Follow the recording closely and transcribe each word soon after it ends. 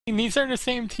These are the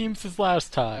same teams as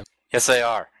last time. Yes, they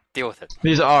are. Deal with it.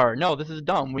 These are. No, this is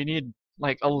dumb. We need,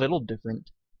 like, a little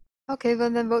different. Okay,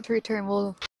 then vote to return.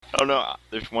 We'll. Oh no,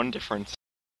 there's one difference.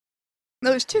 No,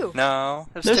 there's two. No,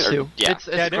 there's There's two. two. Yeah. It's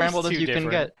Yeah, there's scrambled as two you can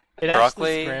different. get. It Broccoli.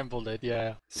 actually scrambled it,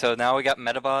 yeah. So now we got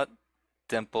Metabot,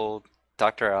 Dimple,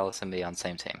 Dr. Alice, and me on the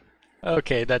same team.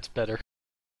 Okay, that's better.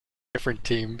 Different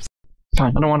teams.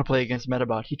 Fine, I don't want to play against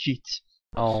Metabot. He cheats.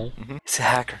 Oh. He's a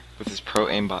hacker. With his pro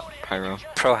aimbot, Pyro.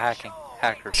 Pro hacking.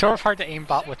 Hacker. Sort of hard to aim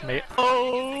bot with me.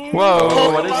 Oh!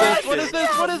 Whoa, what is this? What is this?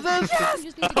 What is this?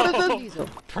 What is this?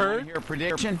 Per? Your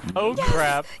prediction? Oh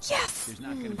crap. Yes! There's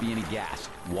not going to be any gas.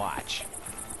 Watch.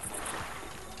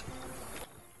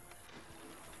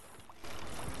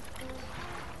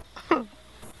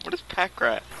 What is Pack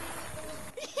Rat?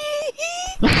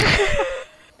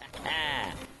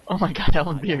 Oh my god,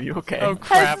 LMB, are you okay? Oh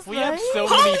crap, That's we have right. so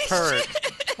many perks.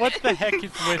 What the heck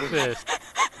is with this?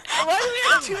 Why do we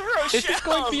have two Rochelle? This is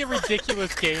going to be a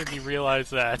ridiculous game, you realize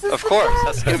that. Of course,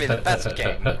 that's gonna be the best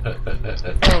game.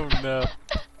 Oh no.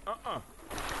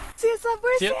 CSM,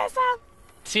 where's Yep. CSM?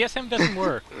 CSM doesn't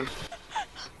work.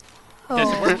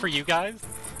 Does it work for you guys?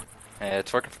 Yeah,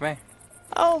 it's working for me.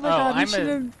 Oh my god, we I'm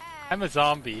should've. I'm a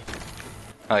zombie.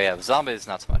 Oh yeah, the zombies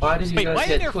not so much. Why did you Wait, guys why are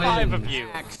get there twins? 5 of you?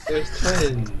 There's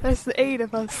twins. There's 8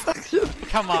 of us.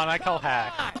 Come on, I call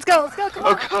hack. Let's go, come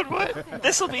on. Oh god, what?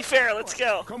 This will be fair. Let's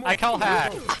go. I call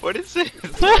hack. What is this?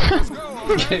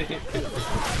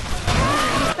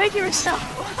 Thank you, Rochelle.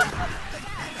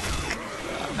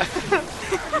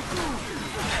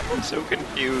 I'm so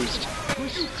confused.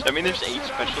 I mean, there's 8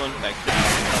 special infected.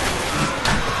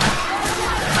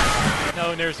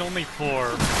 No, there's only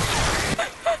 4.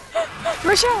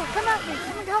 Rochelle, come at me.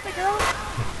 Come and help me, girl.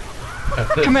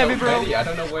 Come at me, bro. Many. I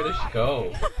don't know where to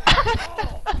go.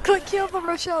 Click kill the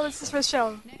Rochelle. This is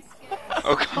Rochelle.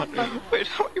 Oh god. Wait,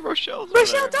 how many Rochelle's are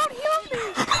Rochelle, there? don't heal me.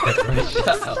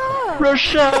 Stop.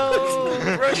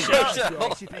 Rochelle!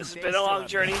 Rochelle. It's been a long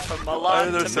journey from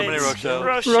Milan there's to so many Minsk. Rochelle.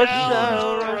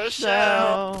 Rochelle.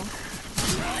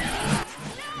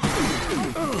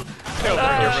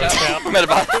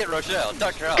 Metabot, hit Rochelle,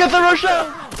 Dr. Alice. Get the Rochelle!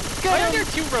 Why are there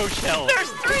 2 Rochelles?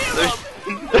 There's 3 of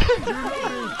them.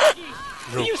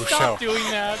 Can you stop doing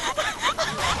that?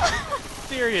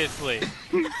 Seriously.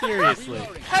 Seriously.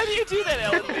 How do you do that,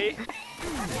 LB?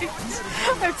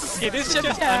 Okay, this is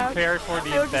just tab. unfair for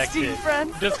the I went to Steam infected.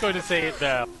 Friends. I'm just going to say it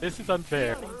now. This is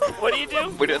unfair. What do you do?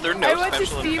 Wait, are there no I went to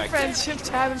special Steam infected? Friends shift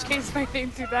tab and changed my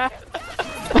name to that.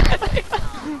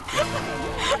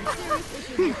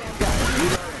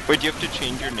 Wait, do you have to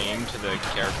change your name to the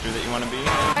character that you want to be?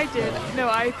 I did. No,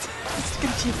 I just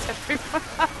confused everyone.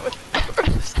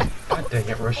 God dang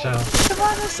it, Rochelle. Come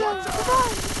on, Rochelle. Come on,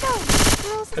 let's go.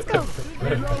 Girls, let's go.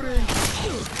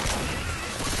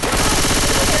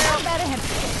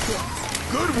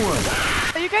 Good one.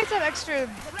 Oh, you guys have extra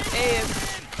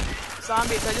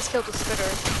zombies. I just killed a spitter.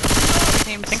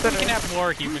 Named I think we Spitter. can have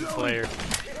more human players.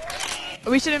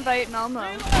 We should invite Malmo.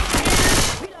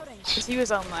 Because he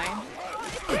was online.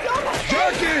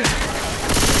 Jackie!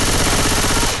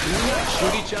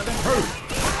 Shoot each other. Hurt.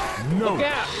 No.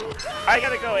 Yeah. I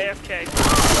gotta go AFK.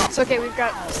 It's okay, we've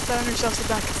got 700 shells to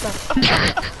back us up.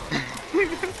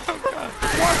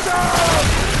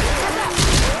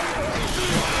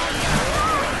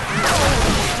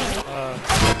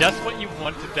 Just what you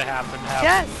wanted to happen happened.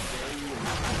 Yes!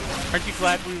 Aren't you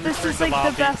glad we This returned is to like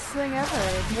lobby? the best thing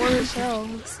ever. More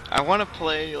shells. I want to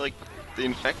play, like, the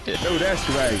infected. Oh, that's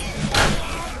right.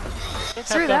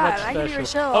 Screw that, I can be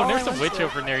Rochelle. Oh, all there's I a want witch to.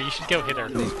 over there. You should go hit her.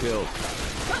 These pills.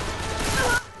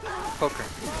 Poker.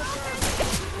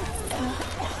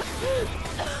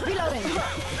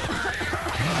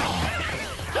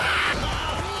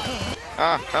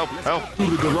 Ah, help, help.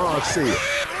 Who the garage said?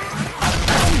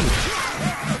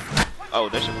 Oh,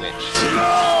 there's a witch.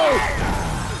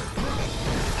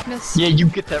 Miss. Yeah, you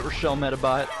get that Rochelle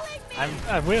Metabot.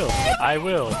 I will. I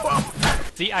will.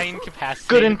 See, I incapacitated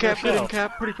Good in cap, good Rochelle. in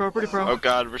cap. Pretty pro, pretty pro. Oh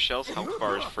god, Rochelle's health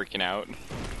bar is freaking out.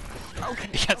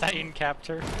 Because I incapped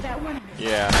her.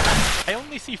 Yeah. I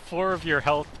only see 4 of your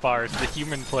health bars, the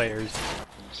human players.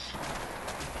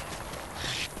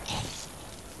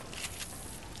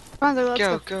 Come on, let's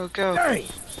Go, go. go, go.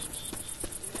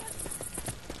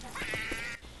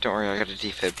 Don't worry, I got a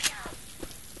defib.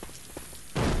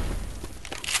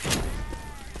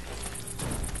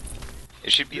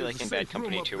 It should be like in Bad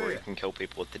Company 2 where you can kill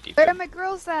people with the Where are defib. my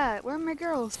girls at? Where are my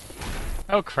girls?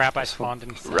 Oh crap, I spawned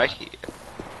in. Right here.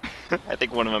 I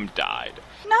think one of them died.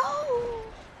 No!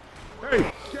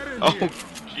 Hey, get in Oh, here.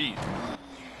 jeez.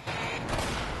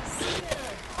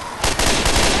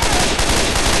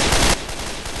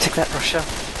 Take that, Rochelle.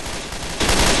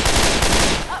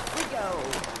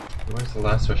 the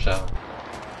last Rochelle.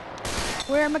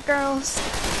 Where are my girls?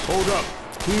 Hold up.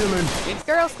 Healing.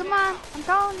 Girls, come on. I'm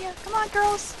calling you. Come on,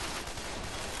 girls.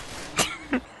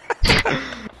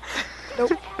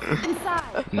 Nope.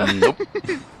 Inside. Nope.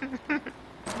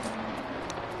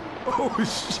 Oh,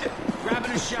 shit.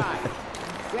 Grabbing a shot.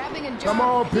 Grabbing and Come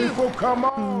on, people. Come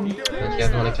on. You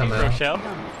guys want to come out? Rochelle?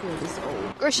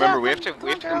 Rochelle, Remember, we have to come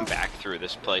on, come girl. back through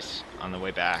this place on the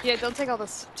way back. Yeah, don't take all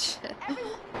this shit.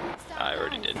 I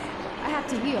already did. I have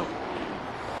to heal.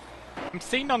 I'm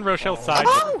sitting on Rochelle's side.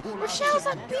 Oh, Rochelle's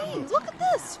on B. Look at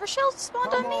this. Rochelle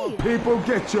spawned on me. People,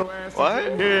 get your asses What?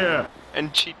 in here.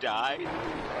 And she died?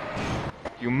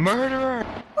 You murderer!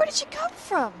 Where did she come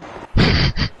from?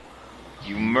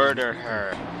 You murder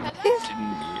her.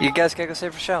 Didn't you? You guys gotta go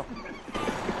save Rochelle.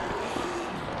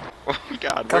 Oh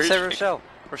god, Go where save is she? Rochelle.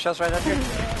 Rochelle's right up here.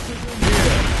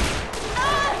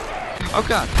 Oh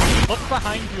god. Look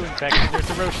behind you, Infected. There's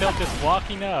a Rochelle just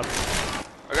walking up.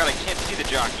 Oh god, I can't see the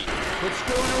jockey. Quit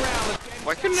screwing around.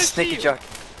 Why couldn't I see Sneaky you? jock.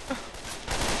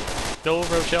 Still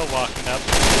Rochelle walking up.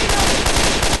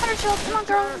 Come on, Rochelle. Come on,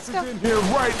 girl. Let's go. In here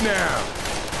right now.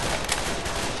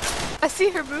 I see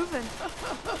her moving.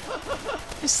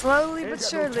 Slowly but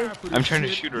surely. I'm trying to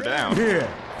shoot her down. Here.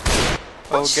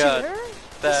 Oh Shoot god. her.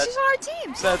 That- She's on our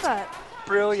team. Stop that's- that.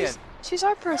 Brilliant. She's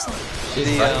our person. She's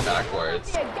The, fighting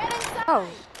backwards. Oh.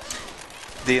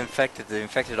 The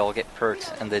infected all get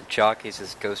perks, and the jockeys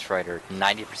is Ghost Rider,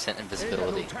 90%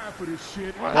 invisibility. Time for this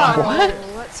shit. Oh,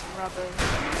 what's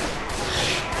rubber?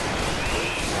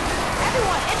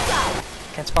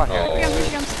 Can't spawn here. Here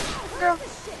she comes. Girl.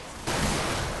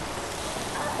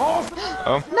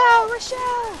 Oh. No,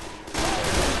 Rochelle!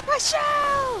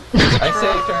 Rochelle!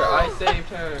 I saved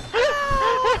her!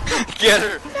 Get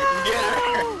her! Get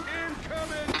her!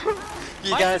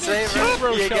 You gotta save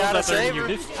her! You gotta save her!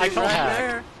 I call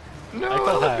hack. No, I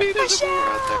call hack. there's a war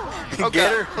out there. Oh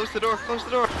Get god, her. close the door, close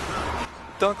the door.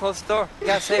 Don't close the door. You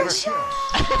gotta save her.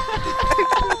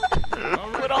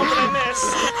 What all did I miss?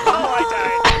 Oh, I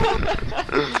died.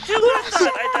 Who would have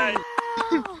thought I died?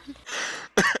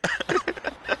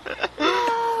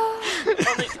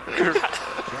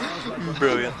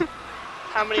 Brilliant.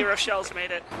 How many Rochelles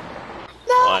made it?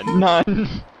 One. None.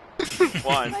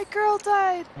 One. My girl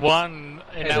died. One,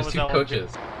 and Hey, that there's was two all.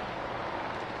 coaches.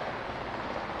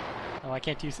 Oh, I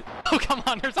can't use it. Oh, come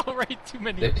on, there's already too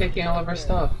many. They're taking all of our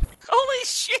stuff. Holy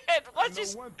shit! What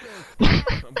just...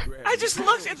 I just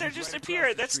looked and they're just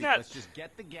appeared. That's not... Let's just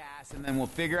get the gas and then we'll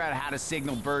figure out how to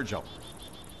signal Virgil.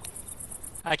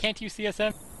 I can't use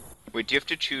CSM. Wait, do you have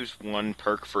to choose one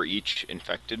perk for each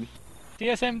infected?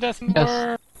 CSM doesn't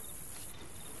work.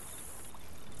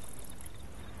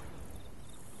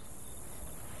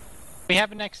 We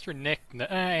have an extra nick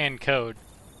and code.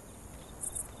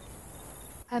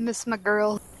 I miss my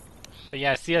girl. But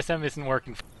yeah, CSM isn't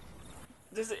working.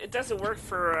 It doesn't work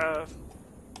for,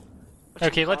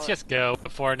 Okay, let's just go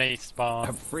before they spawn.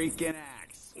 A freaking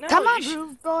axe. No, Come on, you should-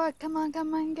 Groove Boy. Come on,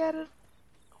 get it.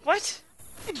 What?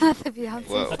 Not the Beyonce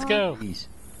Whoa. Let's song. go. Please.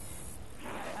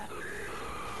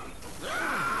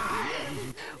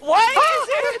 Why is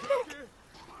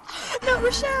there... No,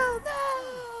 Rochelle,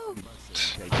 no!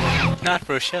 Not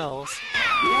Rochelle's.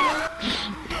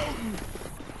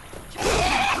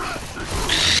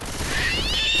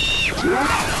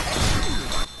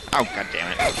 Oh god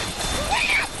damn it.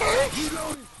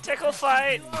 Tickle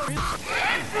fight!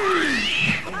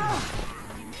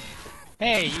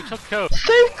 Hey, you took code.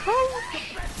 Save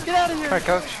Coach! Get out of here! Alright,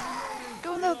 coach.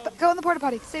 Go in the porta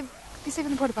potty. Be safe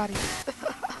in the porta potty.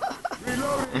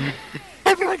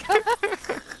 Everyone go.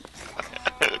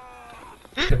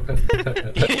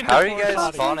 How are you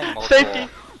guys spawning multiple?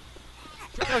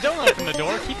 No, don't open the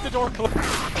door. Keep the door closed.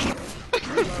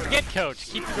 Forget coach.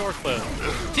 Keep the door closed.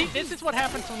 See, this is what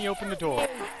happens when you open the door.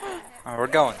 Alright, we're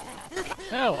going.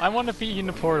 No, I want to be in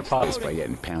the porta potty. By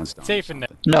getting pounced on. Safe in there.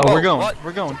 No, Oh, we're going. what?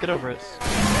 We're going. Get over it.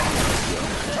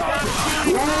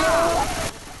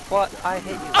 What? I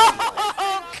hate you.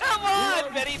 Oh, come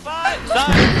on, Betty Bot!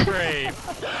 Side brave.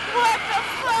 What the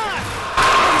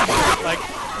fuck? Like,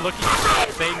 looking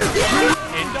at Satan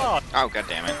and dog. Oh god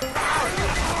damn it.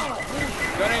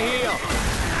 Gonna heal.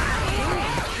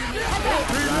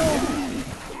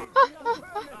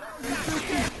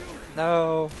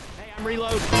 No. Hey, I'm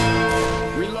reloading.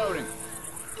 Reloading.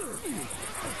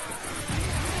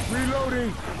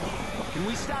 Reloading. Can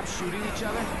we stop shooting each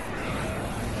other?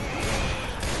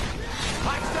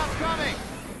 Hot stuff coming.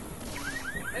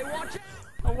 Hey, watch it.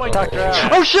 Oh, wait, Dr.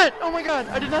 Al. Oh shit! Oh my god!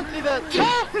 I did not see that.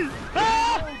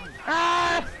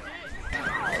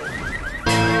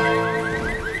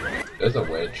 There's a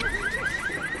witch.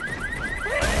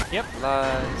 Yep.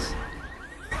 Lies.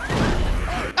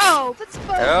 Oh, let's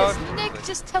focus. Oh. Nick,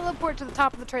 just teleport to the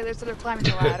top of the trailer instead of climbing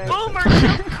the ladder. Boomer,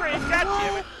 jump crate,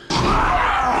 goddammit.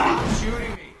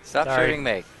 Stop Sorry. shooting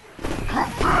me.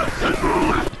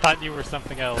 Thought you were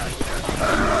something else.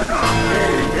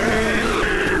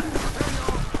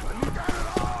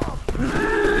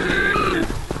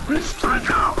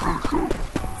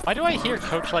 Why do I hear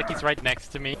Coach like he's right next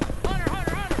to me?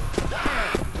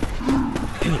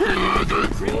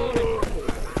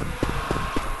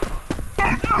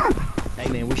 Hey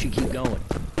man, we should keep going.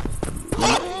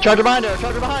 Charger behind her!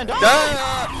 Charger behind her!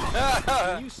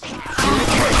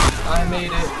 I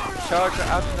made it. Charger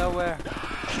out of nowhere.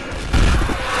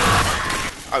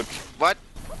 Ouch. What?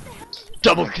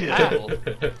 Double kill!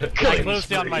 I closed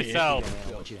down myself.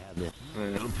 I want you to have this.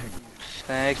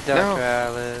 Thanks, Dr.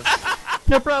 Alice.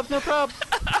 No probs, no probs!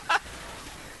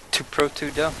 2 pro,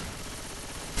 2 dumb.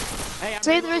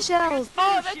 Save the Rochelle.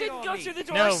 Oh, that didn't go through the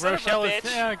door, No, son Rochelle of a is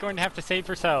bitch. going to have to save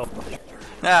herself.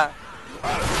 Ah,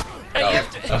 Hey, you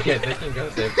have to... Okay, they can go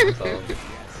save themselves.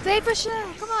 Save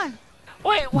Rochelle, come on.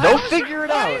 Wait, why They'll is figure it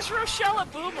why out. is Rochelle a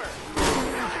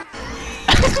boomer?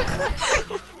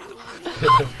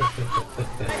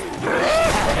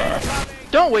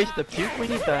 Don't waste the puke, we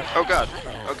need that. Oh god.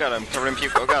 Oh god, I'm covered in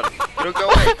puke. Oh god. Don't go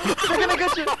away. They're gonna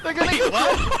get you! They're gonna get you!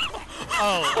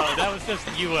 Oh, that was just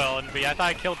you, LNB. I thought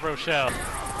I killed Rochelle.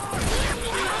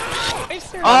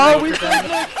 Oh, we saved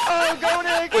Nick! Oh, go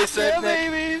Nick! We saved yeah,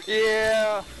 Nick. baby!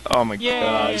 yeah. Oh my Yay!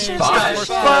 god. Five.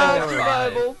 Five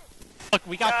survival! Look,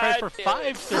 we got credit for God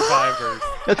 5 survivors.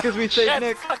 That's because we saved That's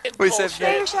Nick. fucking We bullshit. saved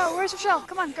Hey, Nick. Rochelle, where's Rochelle?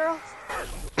 Come on, girl.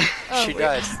 She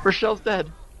died. Rochelle's dead.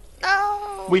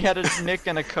 No. We had a Nick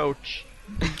and a coach.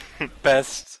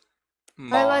 Best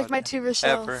I like mod my 2 Rochelles.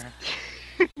 ever.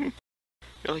 You're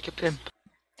like a pimp.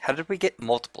 How did we get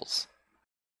multiples?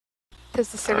 Because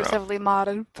the server's I heavily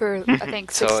modded for, I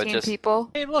think, So it 16 just- people.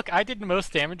 Hey, look, I did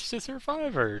most damage to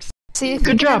survivors. See if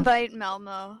Good you can job. invite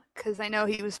Melmo, because I know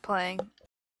he was playing.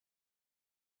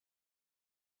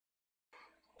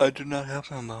 I do not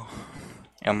have Elmo.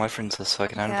 On my friends list, so I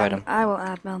can invite him. I will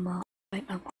add Melmo. Invite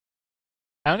Melmo.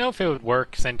 I don't know if it would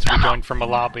work since we joined from a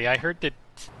lobby. I heard that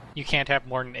you can't have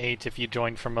more than 8 if you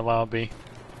join from a lobby.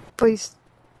 Please,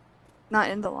 not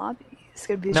in the lobby. It's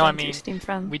gonna be No, I shown to your mean, Steam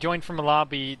friend. We joined from a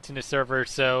lobby to the server,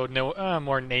 so no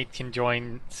more than 8 can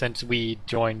join since we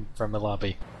joined from a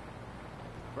lobby.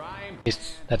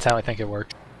 That's how I think it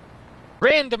works.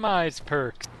 Randomized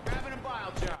perks.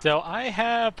 So I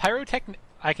have pyrotech.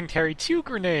 I can carry 2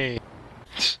 grenades,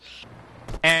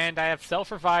 and I have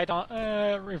self-revive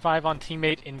revive on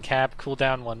teammate in cap,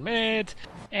 cooldown 1 minute,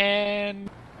 and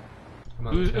Come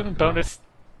on, bonus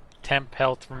temp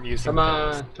health from using. Come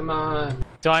on, come on,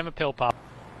 So I'm a pill pop.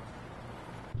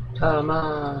 come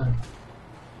on.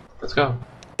 Let's go.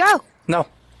 Go! No.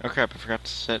 Oh crap, I forgot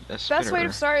to set a spinner. Best way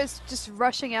to start is just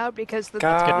rushing out because Go.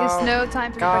 there's no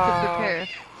time for Go. anybody to prepare.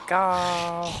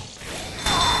 Go.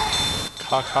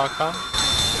 Caw.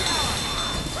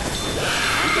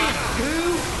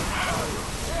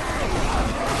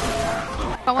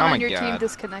 Someone Oh my on your team God.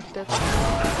 disconnected.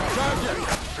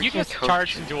 You just coach.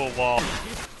 charged into a wall.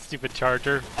 Stupid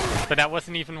charger. But that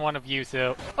wasn't even one of you,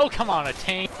 so... Oh, come on, a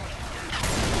tank!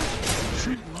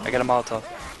 I got a Molotov.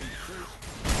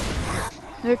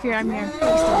 Look here, I'm here.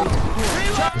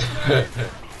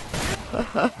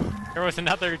 There was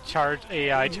another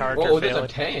AI charger Whoa, there's a failed.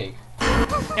 tank.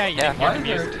 Yeah, you Yeah. didn't Why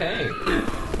hear is the there a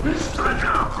music. tank?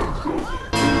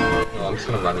 Oh, I'm just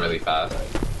gonna run really fast.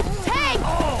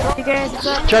 You guys, what's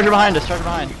up? Charger behind us, charger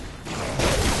behind.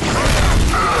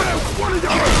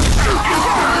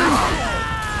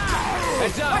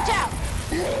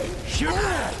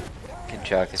 Can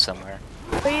jockey somewhere.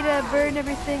 Way to burn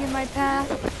everything in my path.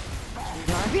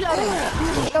 Reloading.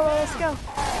 Let's go.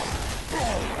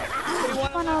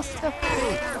 Come on, let's go.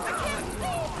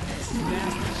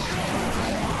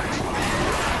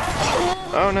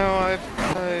 Oh no, I've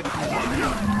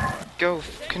go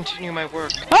continue my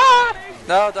work.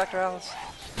 No, Dr. Alice.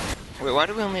 Wait, why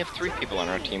do we only have 3 people on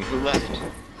our team? Who left?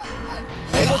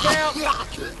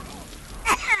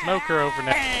 Smoker over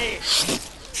now.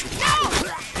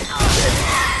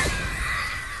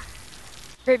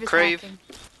 Crave is Crave. hacking.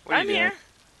 What are I'm you doing? here.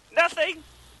 Nothing.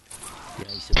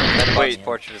 Metabot's Wait.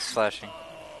 portrait is flashing.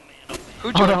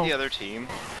 Who joined no. the other team?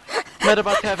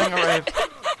 Metabot's having a rave.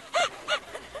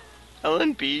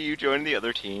 LNB, you joined the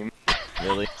other team.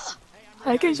 Really?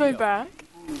 I can join back.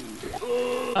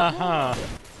 Uh-huh.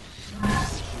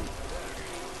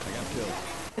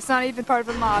 It's not even part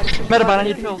of a mod. it's just Metabot, I part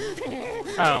need of- pills.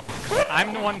 Oh.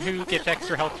 I'm the one who gets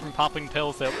extra health from popping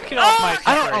pills, so get off my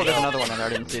I don't. Oh, secret. there's another one on there. I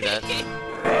didn't see that.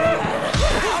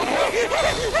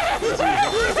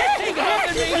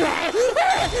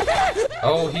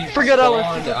 Oh, he Forget I was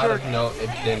spawned super out of jerk. no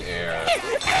thin air.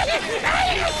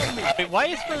 Wait, why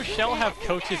does Rochelle have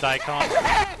Coach's icon? Is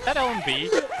that LMB?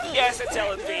 Yes, it's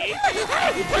LB.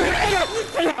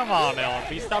 Come on,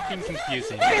 LMB, stop being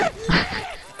confusing.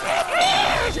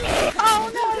 Oh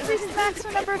no, it increases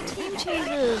maximum number of team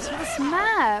changes for this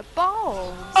map.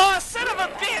 Balls. Oh, son of a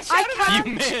bitch! How did I...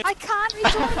 You missed. I can't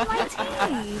rejoin my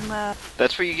team.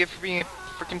 That's what you get for being a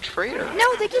freaking traitor.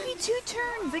 No, they give you 2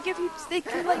 turns. They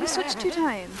can let you switch 2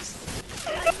 times.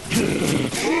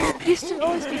 It used to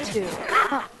always be 2,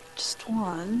 not just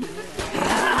 1.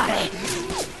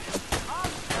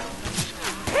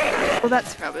 Well,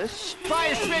 that's rubbish.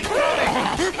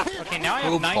 Okay, now I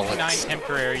have 99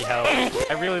 temporary health.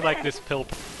 I really like this pill.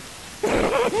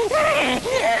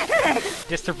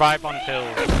 Just survive on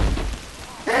pills.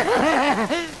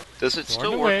 Does it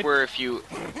still Ignore work it. where if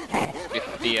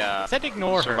the Said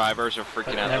ignore her. survivors are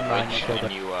freaking out Never the mind, witch I killed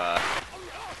and you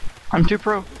I'm too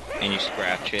pro.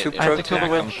 scratch it? Too and pro attack to the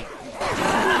them? witch.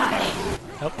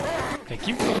 Oh, thank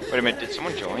you. Wait a minute, did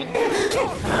someone join?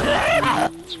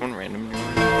 Someone random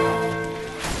joined?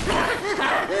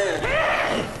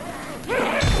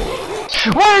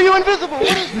 Why are you invisible?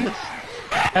 What is this?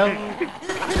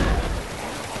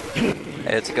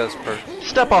 It's a ghost perk.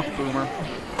 Step off, Boomer.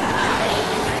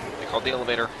 They called the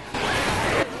elevator.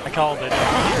 I called it.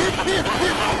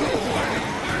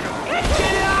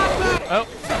 Oh.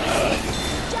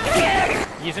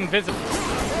 He's invisible.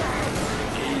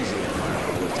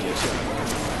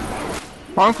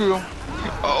 Thank you.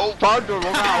 Oh, Thunder, look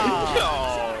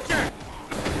out.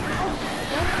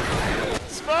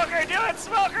 Smoker, do it!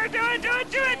 Smoker, do it! Do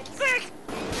it! Do it! Sick!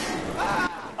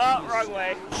 Oh, wrong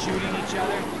way.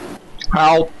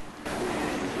 Help.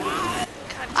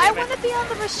 I want to be on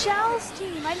the Rochelle's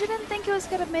team. I didn't think it was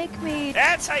gonna make me.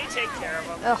 That's how you take care of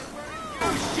them. Ugh.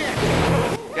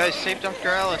 guys, save Dr.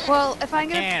 Alice. Well, if I'm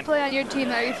gonna Can't. play on your team,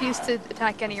 I refuse to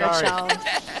attack any Sorry. Rochelle.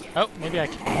 Oh, maybe I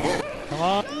can. Come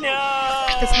on. No!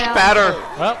 Because now- Spatter.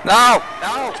 Well, No!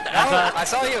 a- I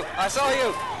saw you! I saw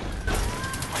you!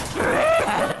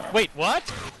 wait, what?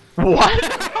 What?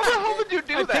 How the hell did you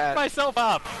do I that? picked myself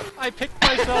up. I picked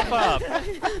myself up.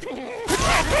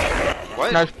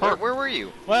 What? Nice Where, perk. where were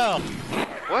you? Well,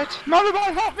 What? None of my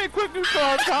help me quick new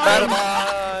time.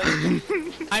 Dynamite!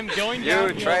 I'm going You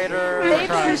down. traitor! Save the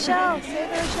Try. Rochelle. Save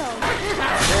the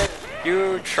Rochelle.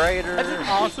 You traitor! That's an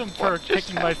awesome perk, just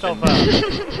picking myself up.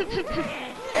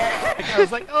 I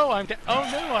was like, oh, I'm oh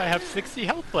no, I have 60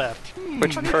 health left.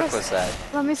 Which perk was that?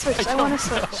 Let me switch. I want to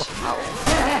switch.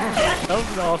 That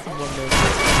was an awesome 1 minute.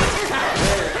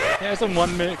 Yeah, it's a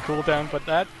 1 minute cooldown, but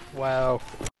that, wow.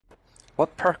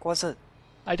 What perk was it?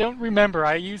 I don't remember,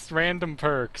 I used random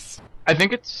perks. I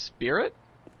think it's Spirit.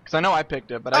 Because I know I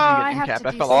picked it, but Oh, I I didn't have get to in cap.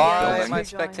 I do felt something. like Why building. am I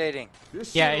Rejoin.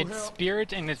 spectating? Yeah, it's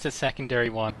Spirit and it's a secondary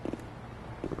one.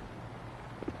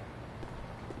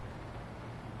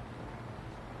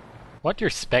 What, you're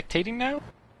spectating now?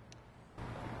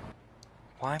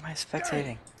 Why am I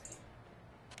spectating?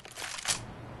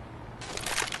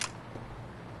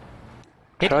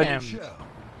 Hit Tried- him.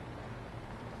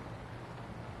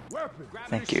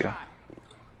 Thank you.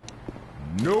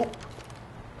 Nope.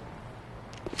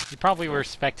 You probably were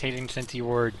spectating since you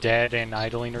were dead and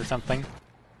idling or something.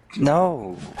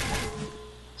 No.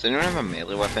 Does anyone have a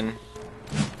melee weapon?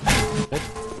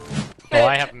 Well,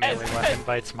 I have a melee weapon,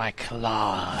 but it's my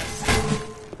claws.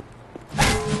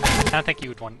 I don't think you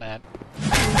would want that.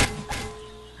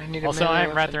 I need a Also, melee I'm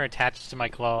weapon. rather attached to my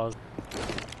claws.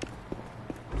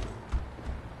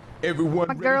 Everyone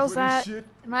My ready girl's for this at. shit?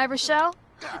 Am I Rochelle?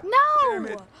 No! damn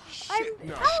it. I'm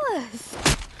no. Alice!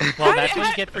 Well, that's what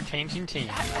you get for changing teams.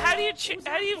 How do you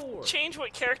change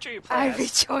what character you play I as?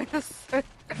 rejoin the server.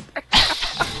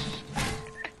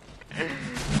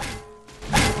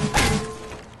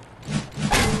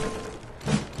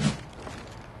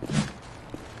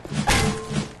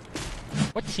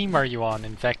 What team are you on,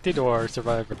 Infected or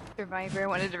Survivor? Survivor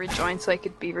wanted to rejoin so I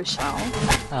could be Rochelle.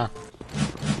 Huh.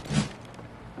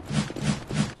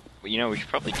 Well, you know, we should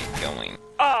probably get going.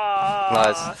 Aww,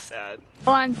 Nice. sad.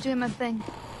 Well, I'm doing my thing.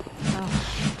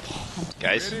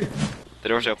 Guys, the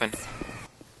door's open.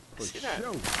 See that?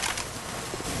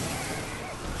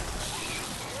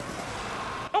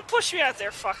 Don't push me out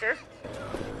there, fucker.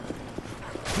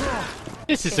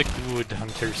 This is a good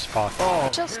hunter spot.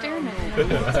 Just staring at me.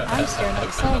 I'm staring at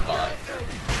myself.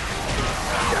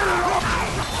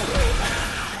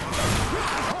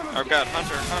 Oh god,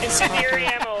 Hunter. Incendiary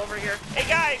ammo over here. Hey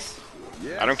guys!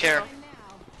 I don't care.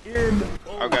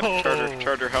 Oh god,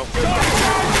 Charger, help.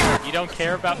 You don't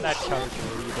care about that charger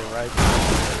either, right?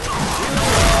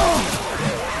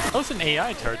 Oh was an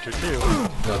AI charger too.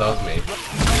 No, that was me.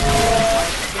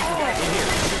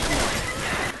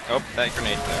 Oh, that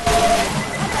grenade there.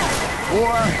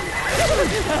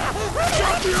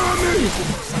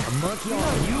 A monkey on a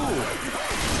mule.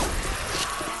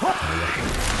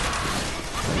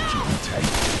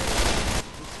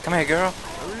 Come here, girl.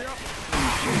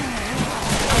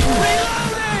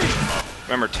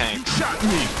 Remember tanks. You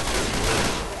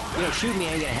don't shoot me,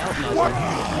 I ain't gonna help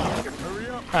nothing.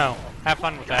 Oh, have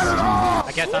fun with that.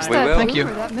 I guess We I'm. will. Thank you.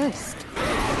 That missed.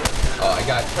 Oh, I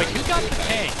got. Wait, who got the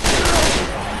tank?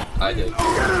 I did.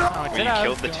 Oh, it When did. you I killed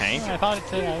was the going- tank? I thought it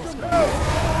did. I was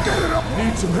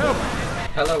Need some help.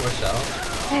 Hello, Rochelle.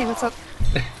 Hey, what's up?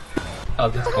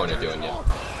 How's this corner doing you?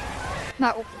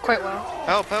 Not quite well.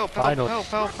 Help, help, help, Finally. help,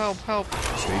 help, help, help.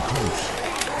 Stay close.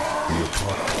 We'll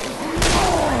talk.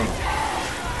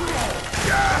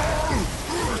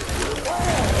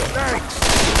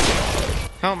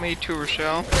 Help me, too,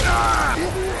 Rochelle.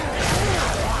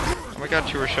 Oh my god,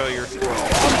 too, Rochelle, you're...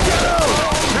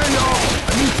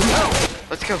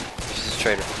 Let's go. She's a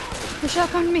traitor. Michelle,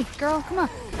 come to me. Girl, come on.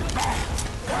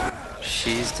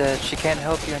 She's dead. She can't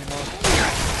help you anymore.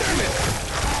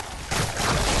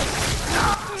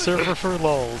 server for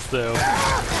lulz, though.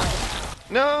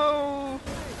 No!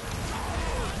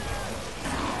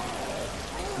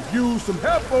 Use some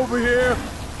help over here.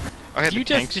 I had You the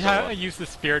tank just still up. use the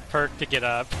spirit perk to get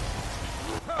up.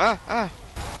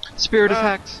 Spirit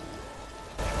effects.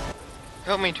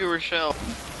 Help me, too, Rochelle.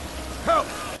 Help.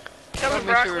 Help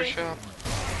me, too, Rochelle.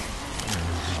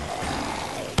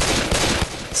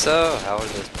 So, how are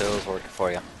those pills working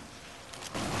for you?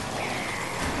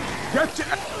 Gotcha.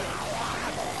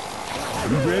 Are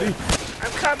you ready?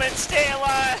 I'm coming, stay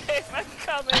alive! I'm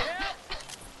coming!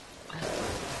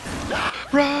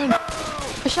 Run!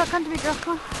 Michelle, come to me, girl.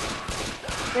 Come on.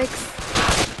 Thanks.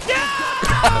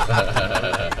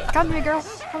 Come to me, girl.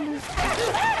 Come to me.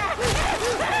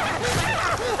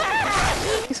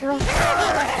 Thanks, girl.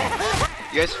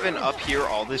 You guys have been up here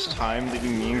all this time,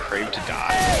 leaving me and Crave to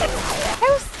die. I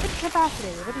was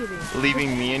incapacitated. What do you do?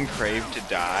 Leaving me and Crave to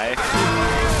die.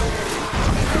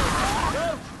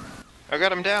 I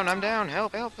got him down, I'm down.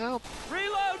 Help, help, help.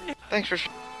 Reload! Thanks for...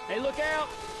 Hey, look out!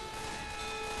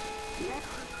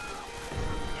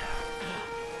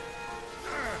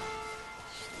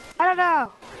 I don't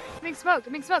know. I'm being smoked.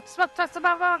 I'm being smoked. Smoke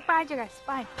behind you guys.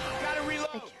 Fine. Gotta reload!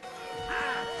 Thank you.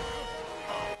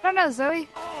 I don't know, Zoe.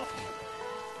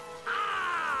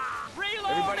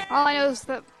 Reload! All I know is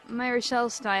that my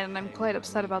Rochelle's died, and I'm quite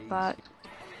upset about that.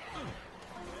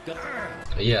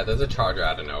 Yeah, there's a charger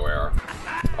out of nowhere.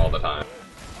 All the time.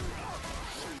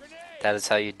 That is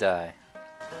how you die.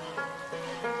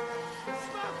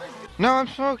 No, I'm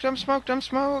smoked, I'm smoked, I'm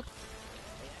smoked.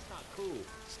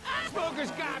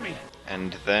 Smoker's got me!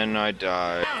 And then I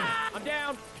died. I'm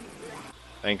down!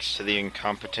 Thanks to the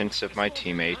incompetence of my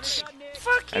teammates.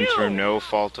 Fuck And you! through no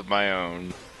fault of my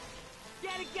own.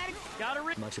 Get it! Gotta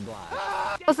Much obliged.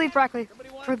 Let's leave broccoli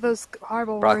for those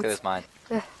horrible Broccoli words. was mine.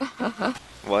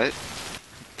 What?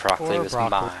 Broccoli Or was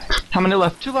broccoli. mine. How many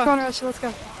left? 2 left. Come on, Rochelle, let's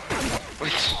go.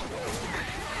 Wait. It's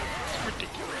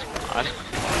ridiculous, God.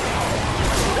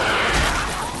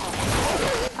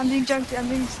 I'm being junked. I'm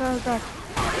being so dark.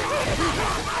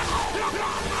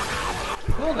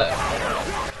 Well then.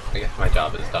 I guess my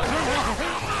job is done.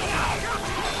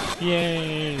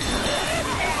 Yay!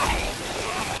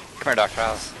 Come here, Dr.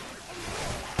 House.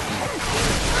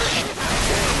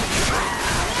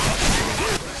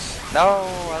 No,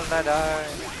 why did I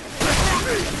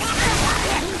die?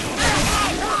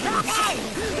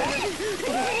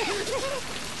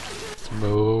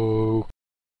 Smoke.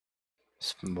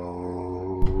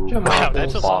 Smoke. Wow,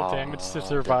 that's a lot of Wow. damage to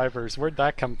survivors. Where'd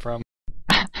that come from?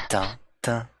 Dun,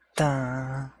 dun,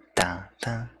 dun, dun,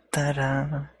 dun, dun,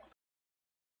 dun.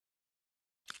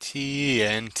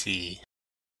 TNT.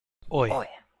 Oi. Oi.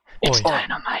 Oi.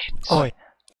 Dynamite. Oi.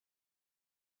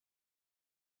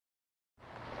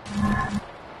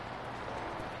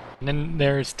 And then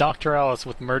there's Dr. Alice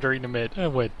with murdering a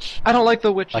witch. I don't like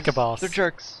the witches. Like a boss. They're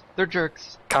jerks. They're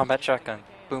jerks. Combat shotgun.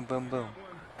 Boom, boom, boom.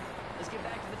 Let's get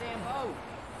back to the damn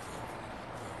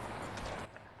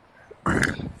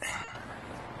boat.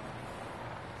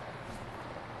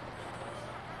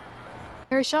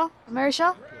 Rochelle?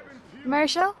 Rochelle?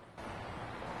 Rochelle?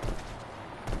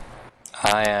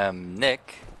 I am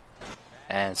Nick,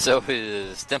 and so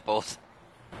is Dimples.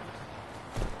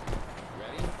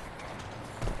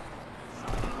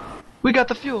 We got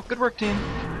the fuel. Good work, team.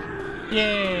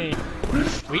 Yay!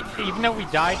 Even though we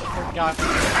died, we got.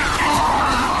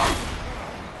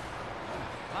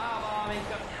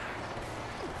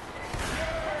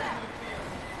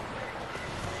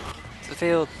 the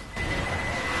field.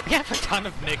 We have a ton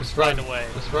of nicks, Let's by run. the way.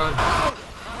 Let's run.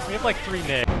 We have like 3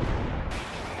 nicks.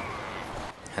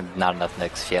 And not enough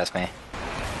nicks, if you ask me.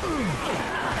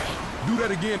 Do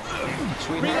that again.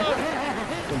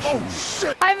 Oh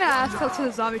shit! I'm an asshole to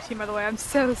the zombie team, by the way. I'm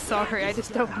so sorry. I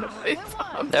just don't want to play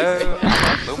zombies. No,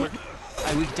 boomer.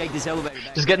 Hey, we can take this elevator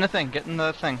back. Just get in the thing. Get in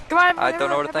the thing. Come on, I don't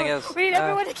know what the thing everyone. is. We need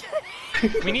everyone to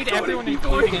get We need everyone,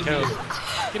 including Code.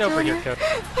 Get over here, Code.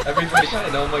 Everybody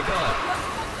in, oh my god.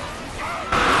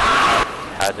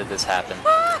 How did this happen? We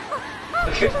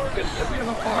have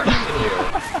a party in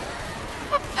here.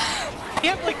 We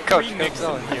have like Coach, 3 Coach, nicks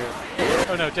go. in here.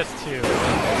 Oh no, just 2.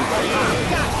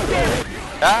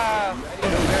 Ah!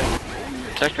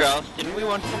 Dr. Alice, didn't we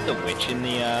once put the witch in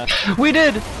the, We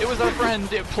did! It was our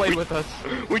friend. It played with us.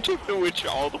 We took the witch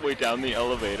all the way down the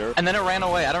elevator. And then it ran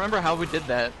away. I don't remember how we did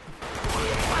that.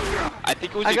 I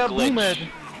think it was I a got glitch boomed.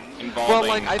 involving Well,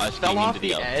 like, I us fell being off into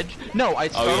the ele- edge. No, I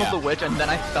startled yeah. the witch, and then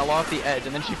I fell off the edge,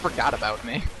 and then she forgot about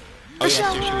me. Oh yeah,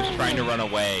 so she was trying to run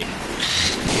away.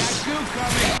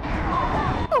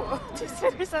 Oh,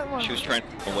 2%. She was trying to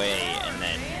run away, and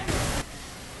then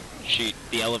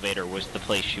the elevator was the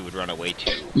place she would run away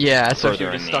to. Yeah, so she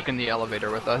Further was in stuck the- in the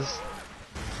elevator with us.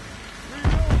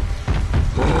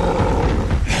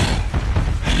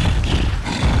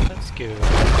 Let's go.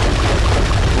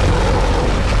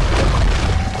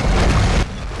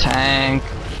 Tank.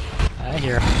 I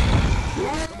hear.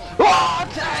 Oh,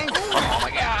 tank! Oh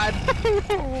my god!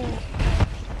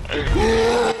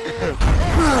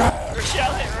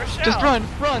 Rochelle hit Rochelle. Just run,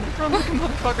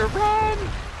 motherfucker, run!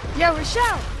 Yo,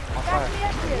 Rochelle! Back me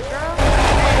up here, girl!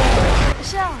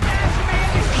 Rochelle!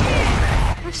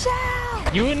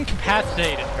 Rochelle! You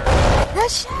incapacitated her.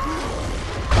 Rochelle!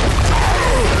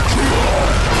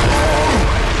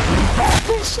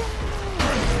 Rochelle!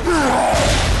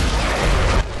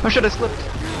 Oh shit, I slipped.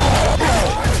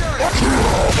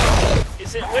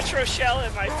 Is it which Rochelle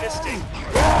am I fisting?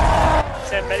 Is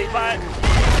that Medibot?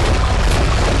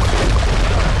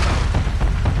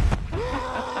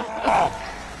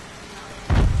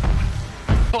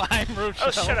 Oh, I'm Rochelle.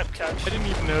 Oh, shut up, Couch. I didn't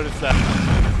even notice that.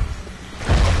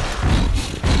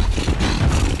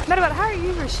 Medibot, how are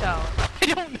you, Rochelle? I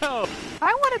don't know.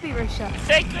 I want to be Rochelle.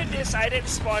 Thank goodness I didn't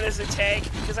spawn as a tank,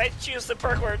 because I choose the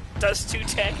perk where it does 2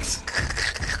 tanks.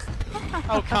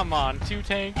 Oh, come on. 2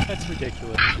 tanks? That's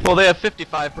ridiculous. Well, they have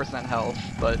 55% health,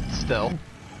 but still.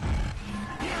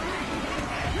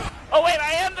 Oh wait,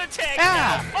 I am the tank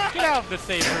Ah! now! Get out of the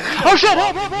safe room. Oh shit!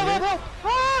 Help! Help! Help! Help!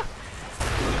 Ah!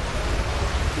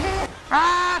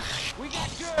 Ah! We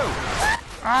got you!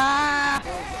 Ah!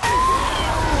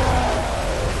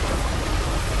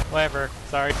 Whatever.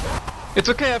 Sorry. It's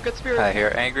okay, I've got spirit. I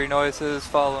hear angry noises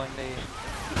following me.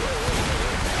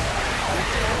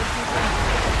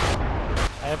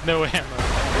 I have no ammo.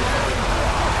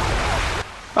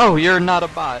 Oh, you're not a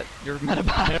bot. You're a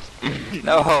metabot.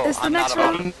 No, Is the I'm next not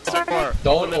round about starting?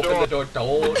 Don't open the door.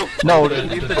 Don't. No, open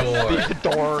leave the door. leave the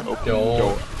door.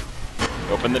 Don't.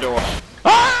 Open the door.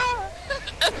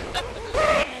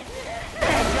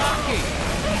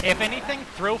 If anything,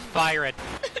 throw fire at.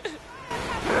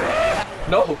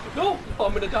 No, no,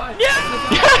 I'm gonna die.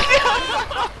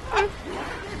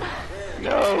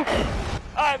 No.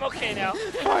 I'm okay now.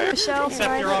 Rochelle,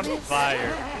 Except you're on please.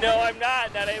 fire. No, I'm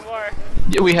not anymore.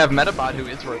 Yeah, we have metabot who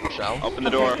is Rochelle. Open the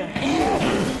door. I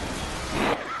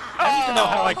don't even know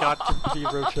how I got to be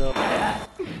Rochelle.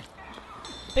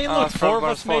 Hey, look, 4 of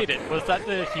us made it. Was that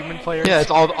the human players? Yeah,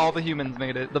 it's all the humans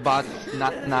made it. The bots,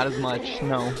 not as much.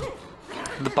 No.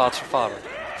 the bots are fodder.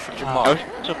 For I Jamal. wish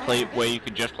there was a way you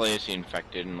could just play as the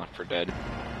infected and Left 4 Dead.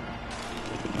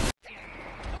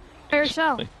 Hey,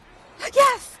 Rochelle.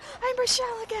 Yes! I'm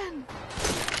Rochelle again!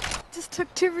 Just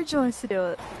took 2 rejoins to do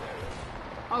it.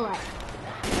 Alright.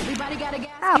 Everybody got a gas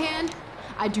Ow. can?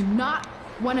 I do not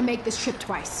want to make this trip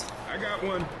twice. I got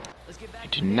one. I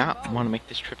do not want to make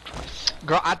this trip twice.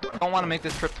 Girl, I don't want to make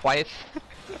this trip twice.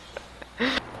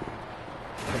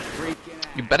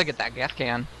 You better get that gas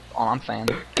can. All I'm saying.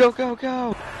 Go, go,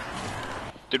 go!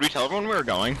 Did we tell everyone we were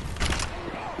going?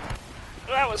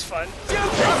 That was fun.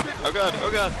 Oh god,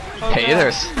 oh god. Oh Hey god.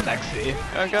 there, sexy.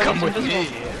 Oh god, Come it's with me.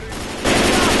 invisible.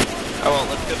 Oh well,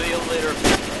 let's go to the elevator.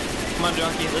 Come on,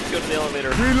 Jockey, let's go to the elevator.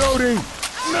 Reloading!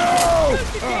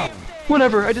 No!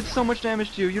 Whatever, I did so much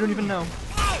damage to you, you don't even know.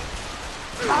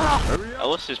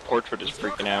 Ellis's portrait is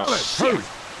freaking out. Hurry!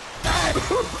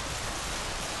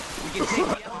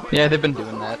 Yeah, they've been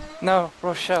doing that. No,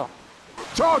 Rochelle.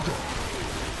 Charger!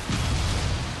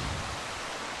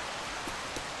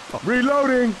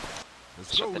 Reloading!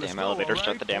 Start the damn elevator,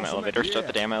 start the damn elevator, start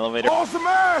the damn elevator. Awesome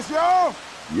ass, y'all!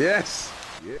 Yes.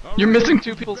 You're missing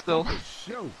 2 people still.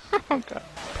 Show. Oh god.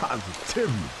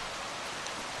 Positively.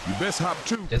 You best hop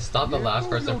too. Just stop the last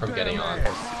person from getting on.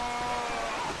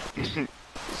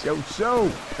 Show.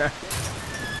 Where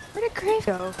did Crave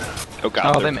go? Oh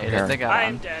god. Oh, they made it. They got I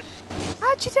am on. dead.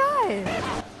 How'd you die?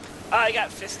 I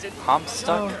got fisted. I'm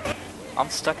stuck. I'm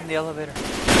stuck in the elevator.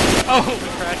 Oh, we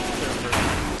crashed the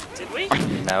server. Did we?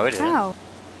 No, it didn't. How?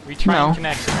 Retrying No.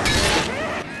 connection.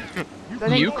 I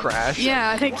think- You crashed. Yeah,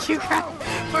 I think you crashed.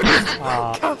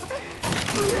 Aw.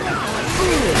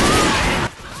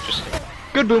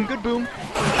 Good boom, good boom.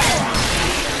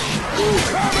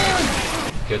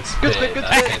 Good spit. Good spit, good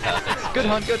That's spit. fantastic. Good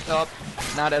hunt, good up.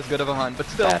 Not as good of a hunt, but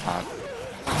still. Bad hunt.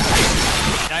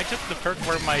 I took the perk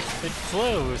where my spit's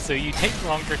slow, so you take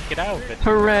longer to get out of it.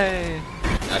 Hooray.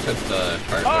 I took the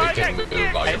part where you can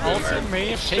move while I you're also boomer. may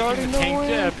have taken the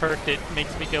tank perk that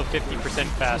makes me go 50%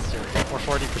 faster, or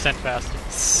 40% faster.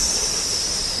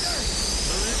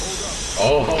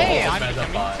 Oh, Hey, I'm Meta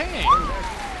becoming bot. tank!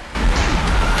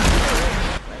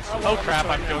 Oh crap,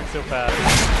 I'm going so fast.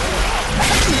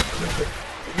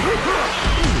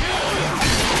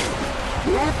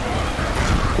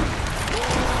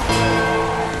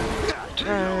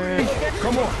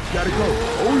 Come on, gotta go.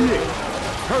 Oh yeah.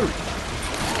 Hurry.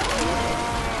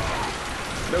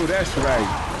 No, that's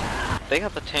right. They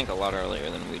got the tank a lot earlier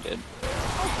than we did.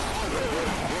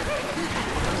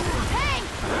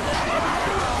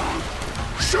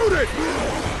 Shoot it!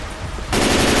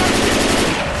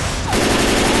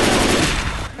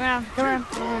 Come around.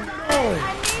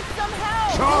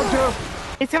 Charger!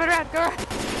 It's coming around, go around.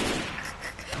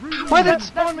 Why did it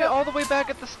spawn me all the way back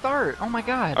at the start? Oh my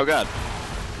god. Oh god.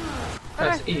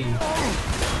 Press E.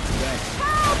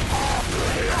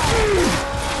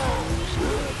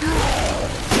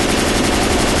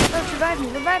 Coach,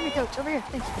 revive me, coach. Over here.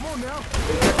 Thanks. Come on now.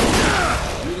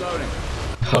 Reloading.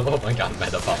 Oh my god,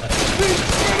 Meta bot.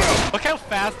 Look how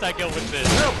fast I go with this.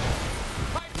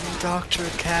 Dr.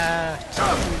 Cat.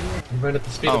 You run at the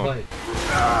speed of light.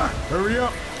 Hurry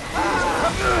up.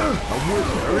 I'm with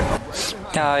you.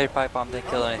 Hurry. Nah, your pipe bomb didn't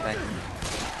kill anything.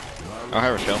 Oh, hi,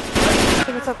 Rochelle.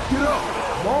 Hey, what's up? Get up.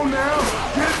 Come on now.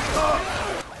 Get up.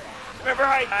 Remember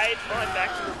how I died? Well, I'm back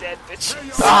from the dead, bitch.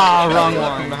 Ah, wrong Looking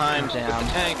one. behind with the Damn.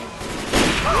 tank.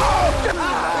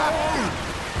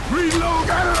 Reload.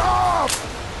 Got it off.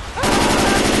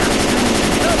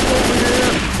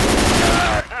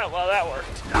 Oh, well, that worked.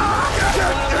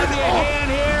 Give me a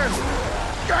hand here.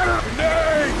 Got it.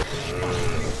 Nay.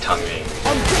 Tongue.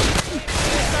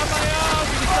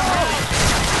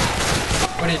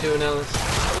 What are you doing, Alice?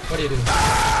 What are you doing?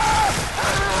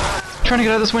 Trying to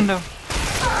get out of this window.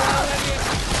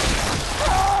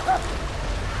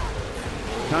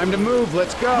 Time to move.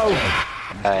 Let's go.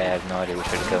 I have no idea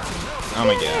which way to go. Oh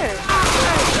my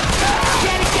god.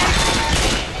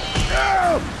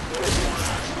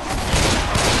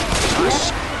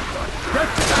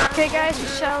 Okay, guys,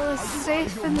 Michelle is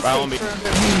safe in the Follow me. safe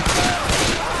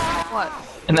room. What?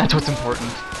 And that's what's important.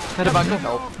 Metavon, go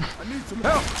help. I need some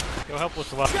help. Go help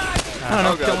with what? I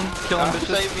don't know, kill him,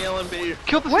 bitches. Save me, LNB.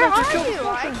 Kill the Where smoker, are kill the you?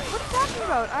 smoker. What are you talking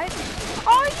about? Are you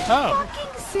Oh.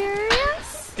 fucking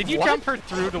serious? Did you jump her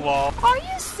through the wall? Are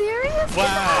you serious? Wow.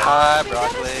 Hi, That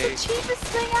broccoli. is the cheapest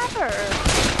thing ever.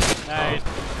 Nice.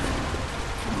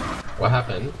 What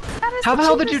happened? That is How the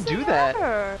hell did you cheapest do thing that?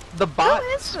 ever. The bot Who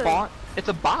is this? spawned. It's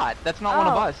a bot. That's not one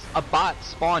of Oh. us. A bot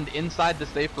spawned inside the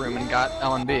safe room and got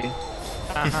LNB.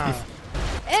 Uh-huh.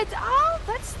 It's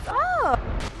that's oh.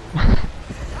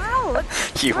 Ow.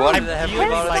 You I wanted to have really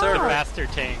him on a like the server. faster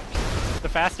tank. The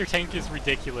faster tank is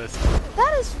ridiculous.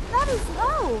 That is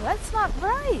no. That's not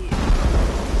right.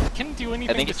 Can do I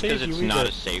anything think to it's because save you it's not either.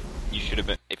 as safe. You should have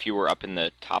been, if you were up in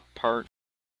the top part.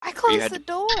 I closed had the to-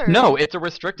 door. No, it's a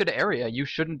restricted area. You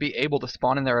shouldn't be able to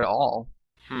spawn in there at all.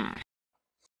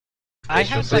 I It's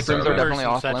had just like like rooms a are definitely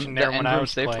off section limit. there The when end I room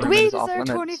was safe playing. room We is off deserve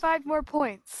limits. 25 more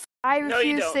points. I No,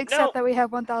 you refuse don't. to accept No. that we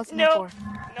have 1,004.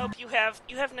 Nope, you have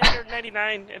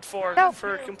 999 and 4 No.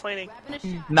 for complaining.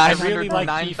 I really like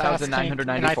the fast tank, and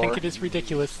I 9,994. think it is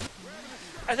ridiculous.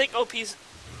 I think OP is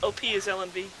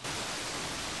LNB.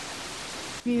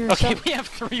 Okay, we have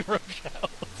 3 Rochelles.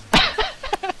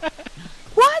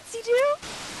 What? You do?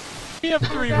 We have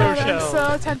 3 God, I'm Rochelles.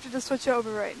 so tempted to switch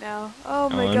over right now. Oh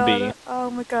my LNB. god. Oh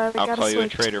my god. I I'll gotta call you a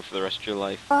switch. traitor for the rest of your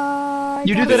life. I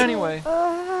You do gotta that switch. anyway.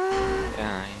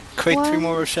 Yeah. Quick, 3 One.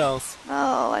 more Rochelle's.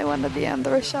 Oh, I want to be on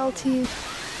the Rochelle team.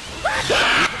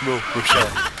 Bro, Rochelle.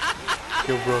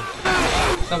 Yo, bro.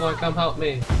 Someone come help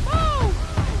me.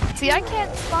 See, I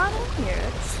can't spawn in here.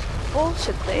 It's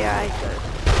bullshit there. I could.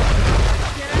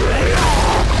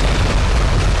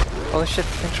 Holy shit,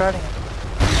 the thing's riding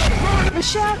it.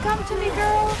 Rochelle, come to me,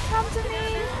 girl. Come to me.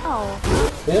 Oh.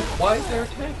 Oh, why is there a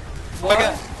tank? Why?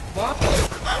 Okay. What?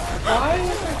 Why?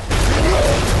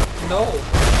 No.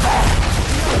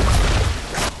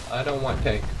 I don't want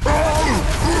tank.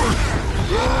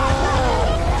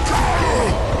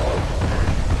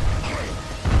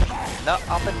 No,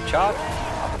 up and charge.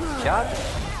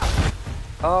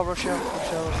 Oh, Rochelle.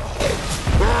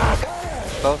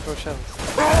 Both Rochelles.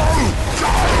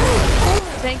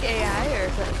 Tank AI or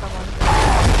is that someone?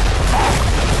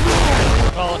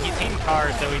 Well, he's in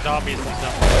cars, so he's obviously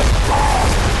someone.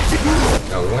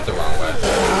 No, we went the wrong way.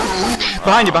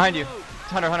 Behind you.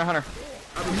 Hunter.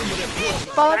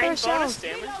 Follow the 9 Rochelle. bonus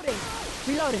damage.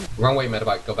 Reloading. Wrong way,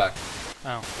 Metabike. Go back.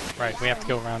 Oh, right, we have to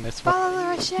go around this way. Follow the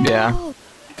Rochelle. Yeah.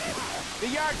 The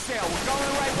yard sale, we're going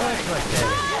the right way.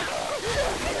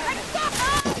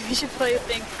 We should play a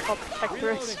thing called Protect the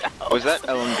Rochelle. Oh, is that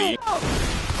LMB?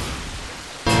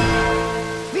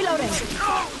 Reloading.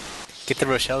 Get the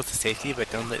Rochelle to safety,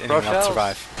 but don't let anyone else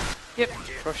survive. Yep,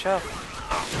 Rochelle.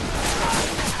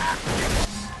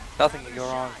 Nothing can go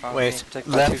wrong. Wait,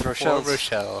 left for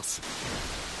Rochelle's.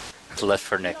 Left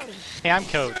for Nick. Hey, I'm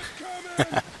Code.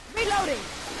 Reloading.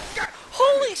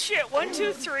 Holy shit! 1,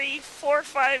 2, 3, 4,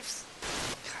 5.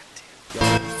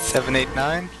 7, 8,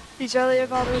 9. You jelly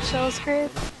of all the Rochelle's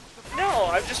great? No,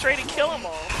 I'm just ready to kill them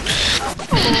all.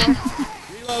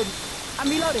 Reload. I'm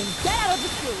reloading. Get out of the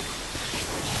queue.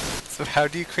 So how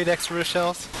do you create extra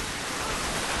Rochelles?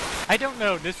 I don't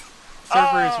know, this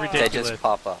server is They ridiculous. just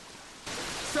pop up.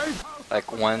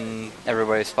 Like when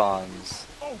everybody spawns.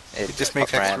 It just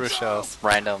makes extra Rochelles.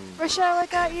 Random. Rochelle, I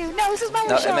got you. No, this is my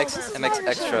No, Rochelle. it makes This is extra. my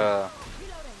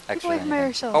Extra. away from my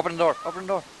Rochelle. Open the door. Open the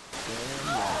door.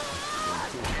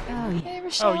 Hey,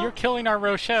 Rochelle. Oh, you're killing our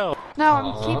Rochelle. No,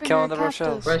 I'm keeping killing her the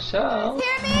Rochelle. captive. Rochelle,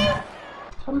 Hear me?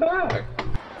 come back.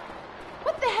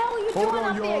 What the hell are you Hold doing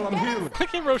on, up y'all, there? I'm Get healing.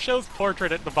 Look at Rochelle's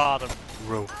portrait at the bottom.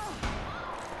 Rope.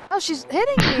 Oh, she's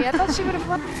hitting me. I thought she would have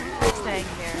left staying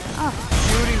here. Oh.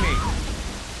 Shooting me.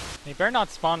 They better not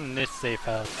spawn in this safe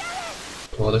house.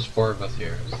 Well, there's 4 of us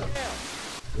here, so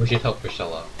we should help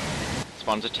Rochelle out.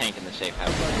 Spawns a tank in the safe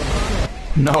house.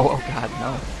 No, oh god,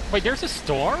 no. Wait, there's a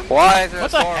storm? Why is there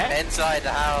What a the storm heck? inside the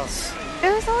house?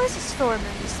 There's always a storm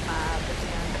in this map.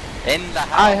 In the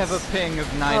house. I have a ping of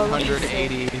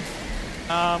 980.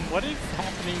 What is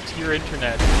happening to your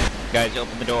internet? Guys,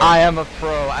 open the door. I am a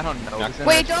pro. I don't know. This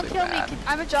Wait, internet's don't really kill bad. me.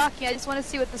 I'm a jockey. I just want to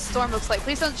see what the storm looks like.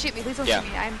 Please don't shoot me. Please don't shoot me.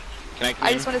 Can I come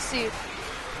I in? just want to see.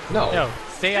 No. No,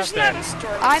 stay out There's there. not a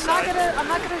storm I'm not inside.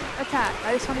 gonna attack.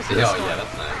 I just want to see Yeah, the storm. yeah,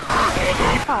 that's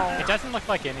nice. Oh. It doesn't look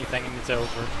like anything and it's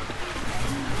over.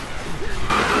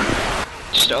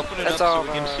 Just open it It's up so we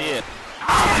over. can see it.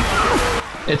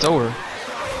 It's over.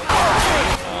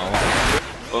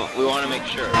 Well, we want to make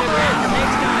sure.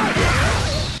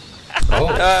 Oh,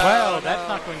 Well, that's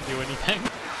not going to do anything.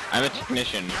 I'm a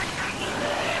technician.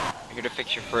 I'm here to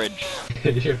fix your fridge.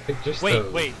 your picture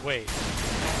stove. Wait.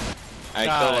 I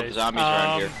killed up Guys, zombies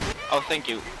around here. Oh, thank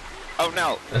you. Oh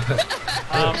no!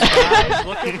 Guys,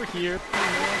 look over here.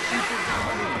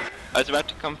 I was about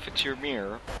to come fix your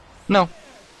mirror. No.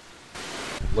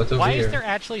 What's over Why here? is there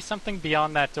actually something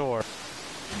beyond that door?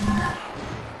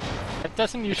 That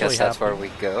doesn't usually Because that's happen. where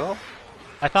we go.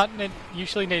 I thought that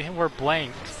usually they were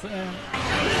blanks.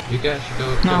 You guys should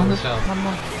go kill Rochelle.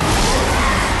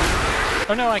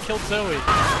 Oh no, I killed Zoe.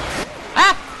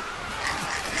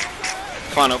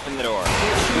 Come on, open the door.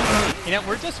 You know,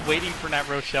 we're just waiting for that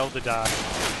Rochelle to die.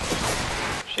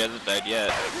 She hasn't died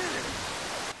yet.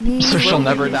 So she'll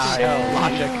never die. Rochelle.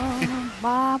 Logic.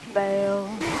 My bell.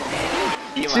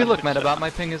 See, look, Metabot, my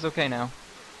ping is okay now.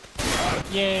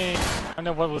 Yay! I don't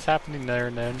know what was happening there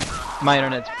and then. My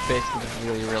internet's basically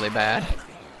really, really bad.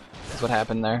 That's what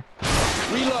happened there.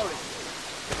 Reloading.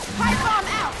 Pipe bomb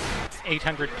out.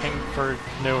 800 ping for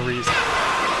no reason.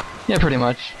 Yeah, pretty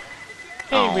much.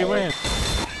 Hey, we win!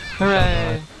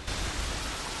 Hooray!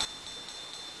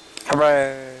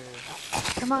 Hooray!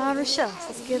 Come on, Rochelle.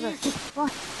 Let's give her. Come on.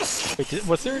 Wait,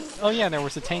 was there? Oh yeah, there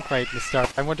was a tank right at the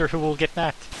start. I wonder who will get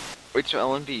that. Wait, so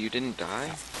LNB, you didn't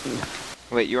die?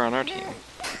 Wait, you're on our team.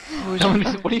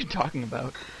 What are you talking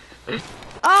about?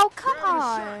 Oh, come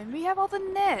on. We have all the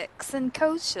nicks and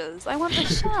coaches. I want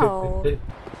Rochelle.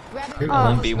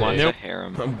 LNB wants a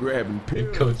harem. I'm grabbing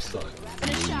pink. Coach son.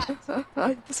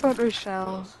 I just want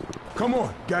Rochelle. Come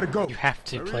on, gotta go. You have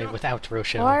to play without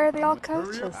Rochelle. Why are they all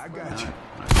coaches? I got you.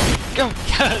 Go!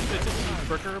 Because it's a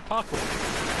cheeseburger apocalypse.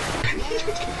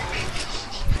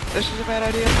 This is a bad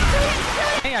idea.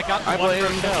 Hey, I got one blame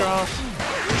Rochelle.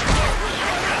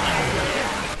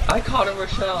 I caught a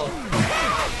Rochelle.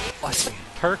 What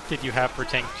perk did you have for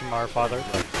Tank Jamar, Father?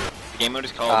 game mode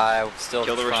is called I'm still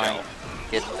Kill the trying Rochelle.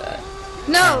 to get that.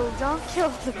 No, don't kill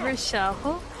the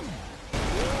Rochelle.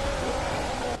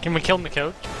 Can we kill the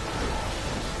coach?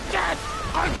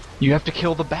 You have to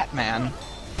kill the Batman.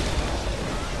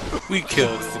 We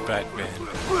killed the Batman.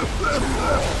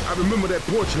 I remember that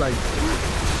porch light.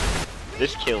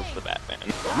 This kills the Batman.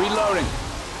 Reloading.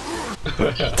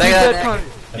 Take that, car.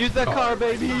 Use that car,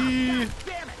 baby.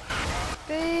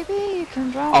 Baby, you can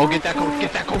drive. Oh, get that coach.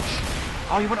 Get that coach.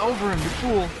 Oh, you went over him. You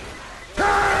fool.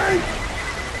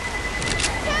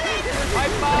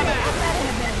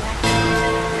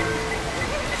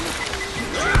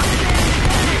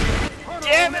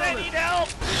 Damn it, I need help!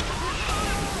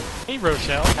 Hey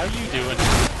Rochelle, how you doing?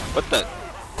 What the?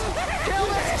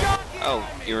 Oh,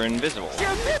 you're invisible.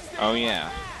 Oh yeah.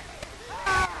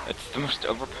 That's the most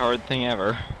overpowered thing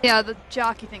ever. Yeah, the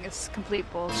jockey thing is complete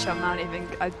bullshit. I'm not even.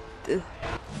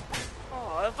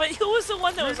 Oh, but who was the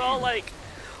one that was all like,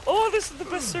 oh, this is the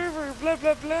best server, blah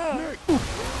blah blah.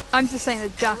 I'm just saying the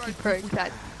jockey perk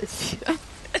that is.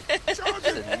 It's a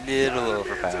little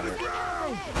overpowered.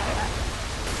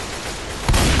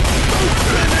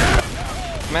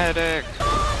 Medic!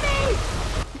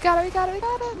 We got it, we got it, we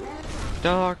got it!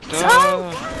 Doctor!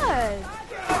 Oh, God!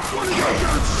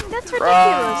 That's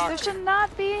ridiculous. There should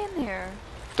not be in here.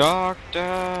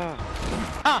 Doctor!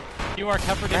 Ah! You are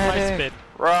covered in my spit.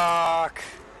 Rock!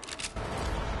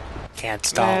 Can't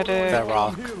stop the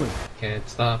rock. Can't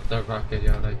stop the rocket,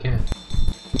 y'all, I can't.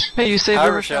 Hey, you saved Hi,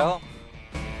 the Rochelle.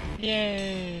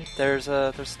 Yay! There's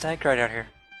a tank right out here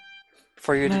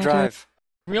for you to drive.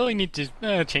 Really need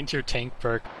to change your tank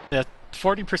perk. The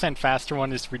 40% faster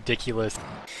one is ridiculous.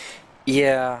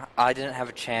 Yeah, I didn't have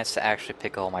a chance to actually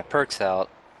pick all my perks out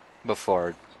before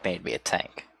it made me a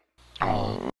tank.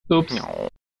 Oh. Oops. No.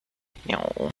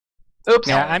 No. Oops.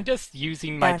 Yeah, I'm just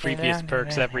using my previous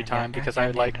perks every time because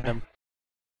I like them.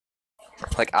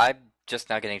 Like, I'm just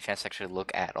not getting a chance to actually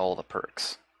look at all the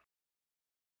perks.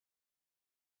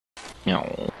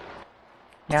 No.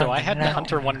 So I had the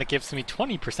Hunter one that gives me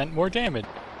 20% more damage.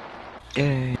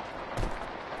 Yay.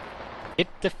 Hit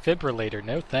defibrillator,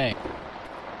 no thanks.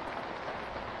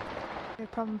 No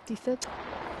problem with defib.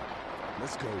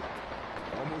 Let's go.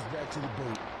 Almost back to the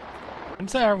boat. When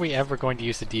are we ever going to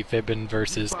use the defib in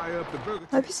versus?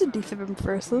 I've used a defib in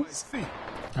versus.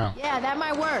 Oh. Yeah, that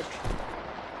might work.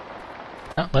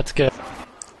 Oh, let's go.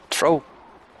 Throw.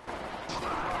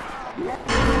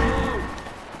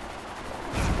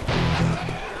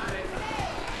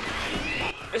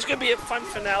 It's gonna be a fun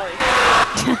finale.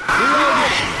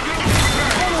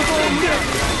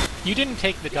 You didn't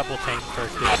take the double tank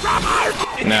perk,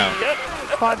 did you? No.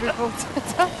 Quadruple.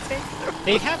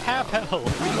 They have half health.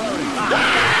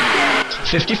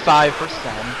 55%.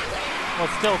 Well,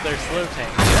 still, they're slow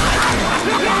tank.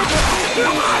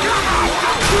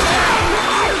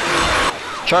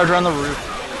 Charger on the roof.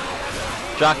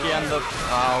 Jockey on the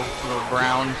little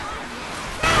ground.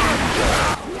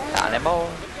 Animal.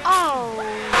 Oh!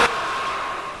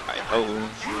 Hi-ho.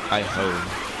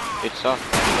 Hi-ho. It's off.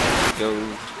 Go.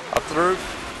 Up the roof.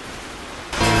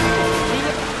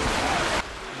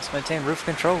 Let's maintain roof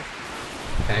control.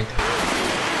 Tank.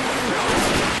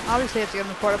 Obviously, I have to go to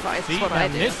the porta potties. See, That's what I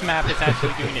now do. this map is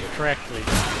actually doing it correctly.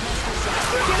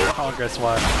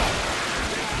 Progress-wise.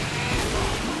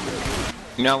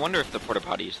 You know, I wonder if the porta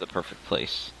potty is the perfect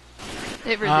place.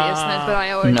 It really isn't, but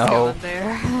I always go in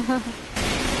there.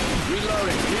 The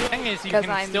thing is, you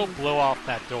can still blow off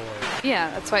that door. Yeah,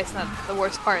 that's why it's not the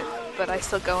worst part, but I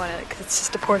still go in it because it's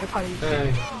just a porta potty.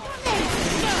 Hey.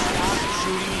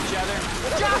 Shooting each other.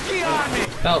 Jockey on me!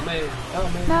 Help me!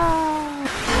 Help me! No!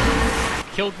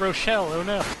 Killed Rochelle, oh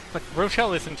no. But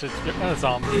Rochelle isn't a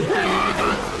zombie.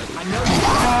 I know.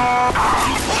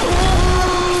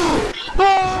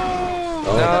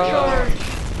 Oh, No.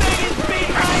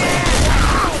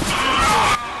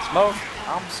 Smoke.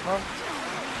 I'm smoked.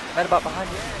 Right about behind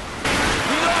you.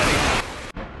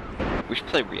 We should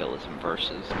play realism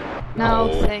versus. No,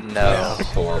 thank you. No. That's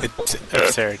horrible. It's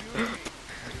absurd.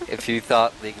 If you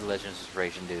thought League of Legends was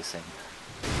rage-inducing.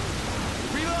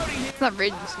 It's not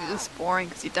rage, it's just boring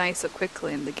because you die so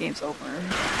quickly and the game's over.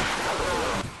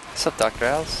 What's up, Dr.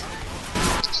 House?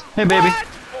 Hey, baby.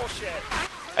 Bullshit.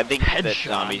 I think that Headshot.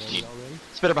 zombies need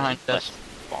Spitter behind less us.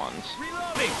 spawns.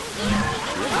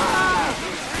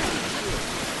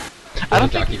 I don't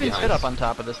think Jockey you can behind sit us. up on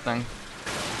top of this thing.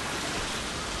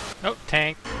 Oh,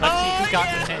 tank. Let's see who got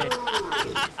the tank.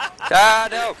 Ah,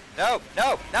 no! No!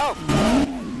 No! No!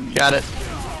 Got it.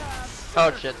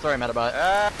 Oh shit, sorry Metabot.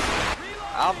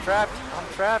 I'm trapped. I'm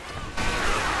trapped.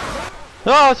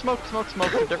 Oh, smoke, smoke,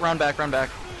 smoke. Run back, run back.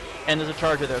 And there's a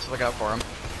charger there, so look out for him.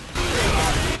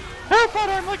 Help!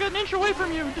 fighter, I'm like an inch away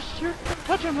from you. Just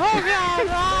touch him. Oh god!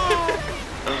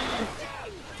 Oh.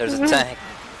 There's a tank.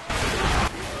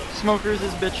 Smokers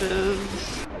is bitches.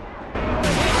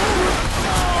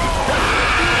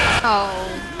 Oh.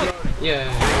 Yeah.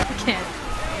 I can't.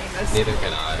 Neither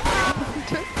can I.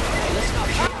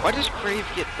 Why does Crave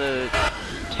get the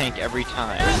tank every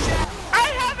time?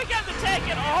 I haven't got the tank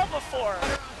at all before.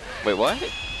 Wait, what?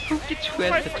 Who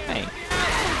has the tank?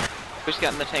 Who's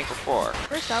gotten the tank before?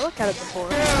 First, I looked at it before.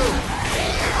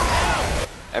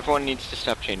 Everyone needs to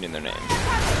stop changing their name.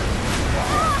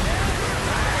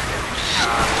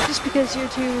 Just because you're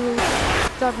too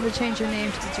stubborn to change your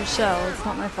name because it's your shell, it's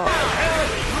not my fault.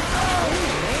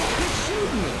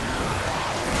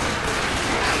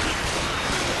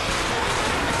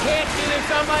 Can't do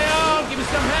this on my own. Give me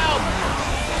some help.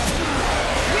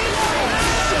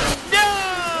 No!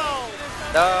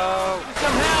 No!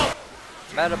 Some help.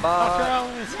 Metabot!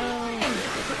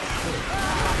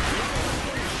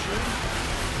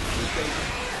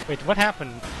 Wait, what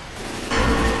happened?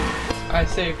 I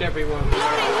saved everyone.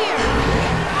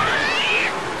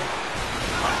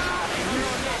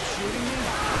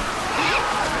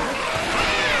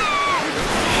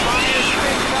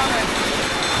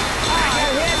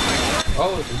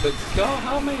 Oh, the go,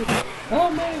 help me!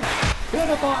 Help me!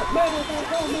 Metabot! Metabot,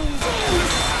 help me!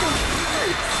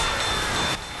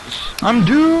 I'm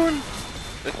doomed!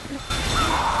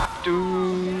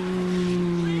 Doomed.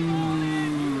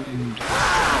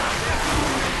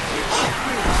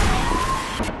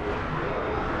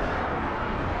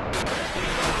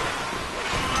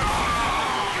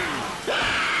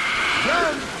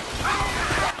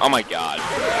 Oh my god.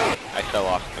 I fell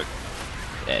off the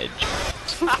edge.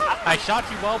 I shot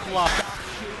you while blocked.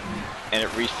 And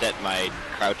it reset my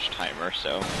crouch timer,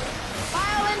 so...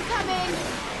 File incoming!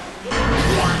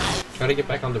 Try to get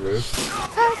back on the roof.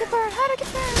 How to get burned? How to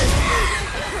get burned?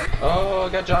 Oh, I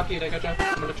got jockeyed. I'm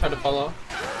gonna try to follow.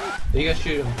 You guys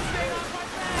shoot him.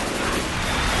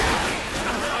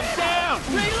 I'm down.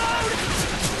 Reload.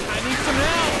 I need some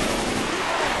help.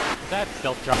 That's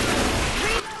stealth drop.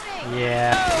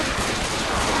 Yeah.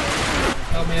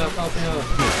 Help me out, help me out.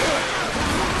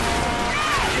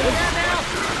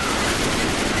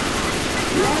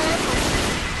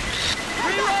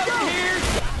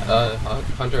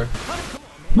 Hunter.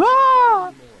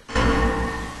 Ah!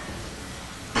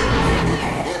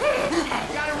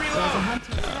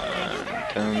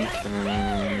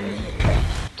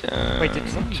 Wait, did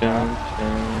something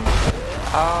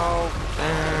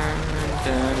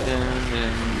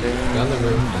On the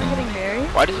roof. I'm getting married?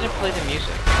 Why doesn't it play the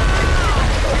music?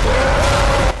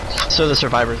 So the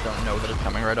survivors don't know that it's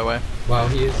coming right away. Wow,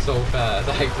 he is so fast.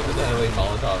 I accidentally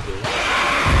Molotov him.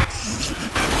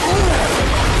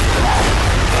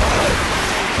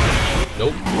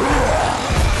 Nope.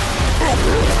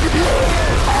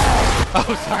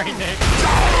 Oh, sorry, Nick.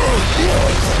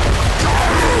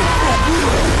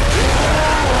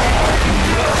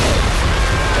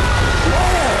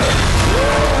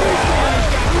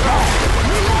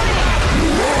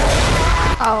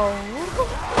 Oh.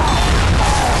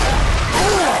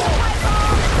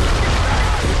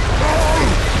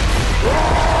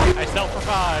 I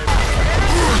self-revive.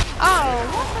 Oh,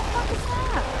 what the fuck is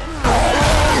that?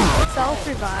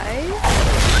 Self-revive?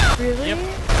 Really? Yep.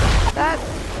 That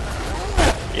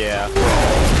Yeah.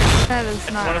 that is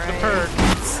not one right. of the perks.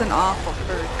 It's an awful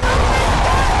perk.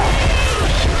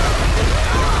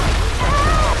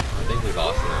 I think we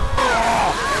lost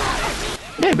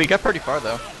now. Yeah, we got pretty far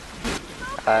though.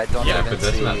 I don't Yeah, even but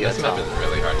this see map a is tunnel.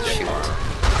 really hard to get Shoot. far.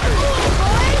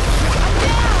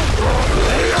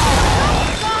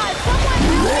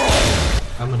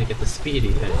 I'm gonna get the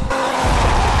speedy hit.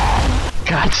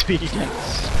 God, speedy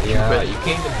tanks. Yeah, you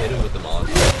can't even hit him with the Molotov.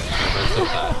 It's so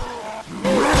fast.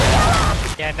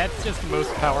 Yeah, that's just the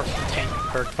most powerful tank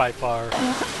perk by far.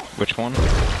 Which one?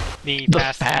 The The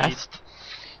fast speed.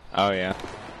 Oh yeah.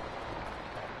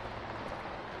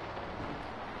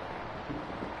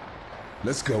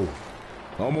 Let's go.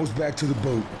 Almost back to the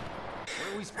boat.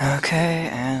 Okay,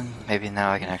 and maybe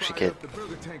now I can actually get...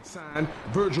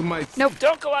 Virgil might. Nope.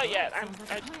 Don't go out yet.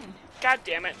 God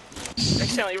damn it.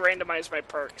 Accidentally randomized my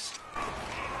perks.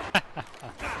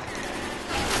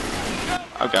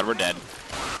 Oh god, we're dead.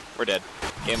 We're dead.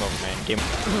 Game over, man. Game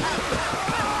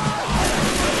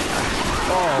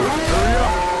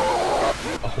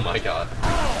Oh my god.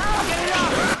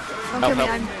 Don't kill me,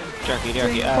 I'm Junkie,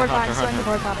 doing junkie. board Hunter, potting, hunter.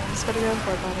 board potting. Just gotta go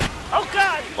board potting. Oh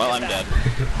god! Well, I'm dead.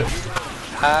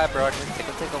 Hi, Broder.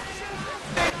 Tickle, tickle.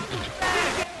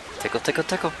 Tickle, tickle,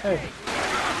 tickle. Hey.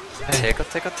 Tickle,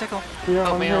 tickle, tickle. You know,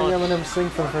 I'm hearing Eminem sing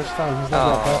for the first time. He's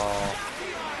not that bad.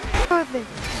 Oh. Go there.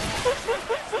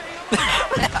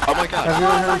 Oh my god. Have you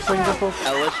ever heard swing whistles?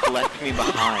 Ellis left me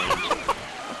behind.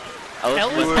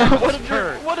 Ellis has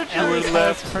perks. What a Ellis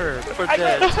has perks. For Hey,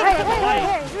 dead.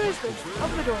 hey, who is this?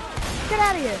 Open the door. Get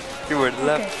out of here. You were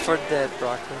left for dead,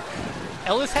 Broccoli.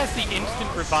 Ellis has the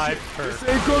instant revive perk.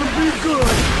 Ain't gonna be good.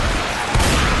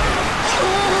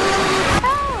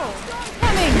 Oh!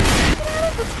 Coming! Get out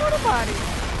of the porta potty!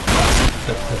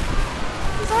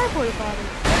 This is our porta potty.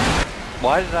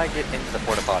 Why did I get into the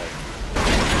porta potty?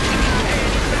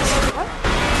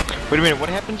 Wait a minute, what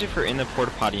happens if you're in the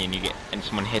porta potty and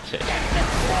someone hits it?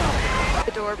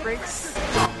 The door breaks.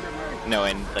 No,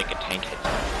 and like a tank hits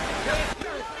it.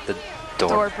 The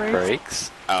door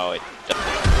breaks? Oh, it does.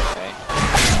 Okay.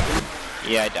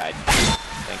 Yeah, I died.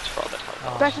 Thanks for all that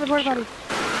help. Back to the porta potty.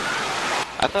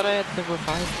 I thought I had the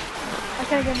revive. I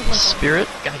gotta get in the porta potty. Spirit?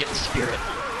 Gotta get the spirit.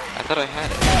 I thought I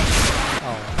had it.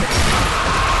 Oh.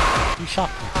 You shot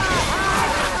me.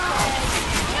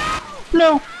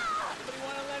 No.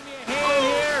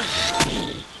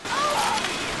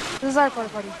 This is our porta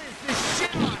potty.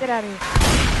 Get out of here.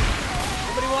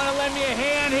 Somebody wanna lend me a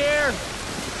hand here?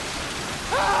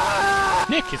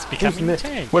 Nick is becoming a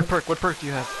tank. What perk do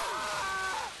you have?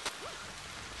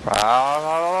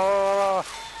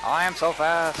 I am so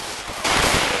fast.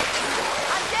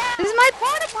 This is my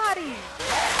porta potty!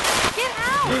 Get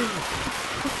out!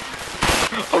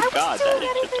 Oh god, that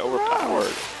is just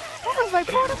overpowered. That was my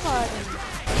porta potty.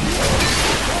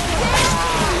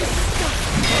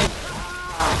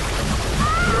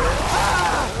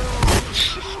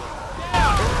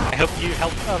 I hope you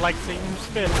help like seeing him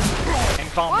spin and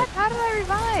vomit. What? How did I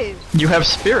revive? You have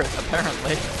spirit,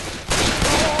 apparently.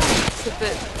 It's a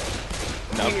bit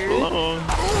Not weird. long.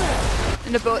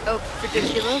 And a boat. Oh,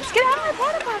 ridiculous. Get out of my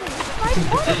porta potty! It's my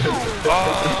porta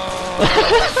potty!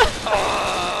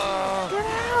 Get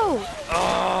out!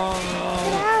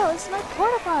 Get out! It's my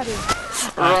porta potty!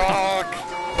 Rock!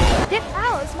 Get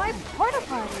out! It's my porta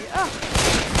potty! Ugh!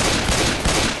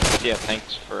 Yeah,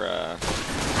 thanks for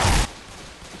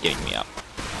getting me up.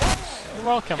 You're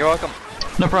welcome. You're welcome.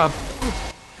 No problem.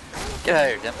 Get out of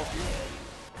here, Dimple.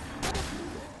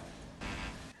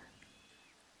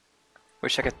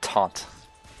 Wish I could taunt.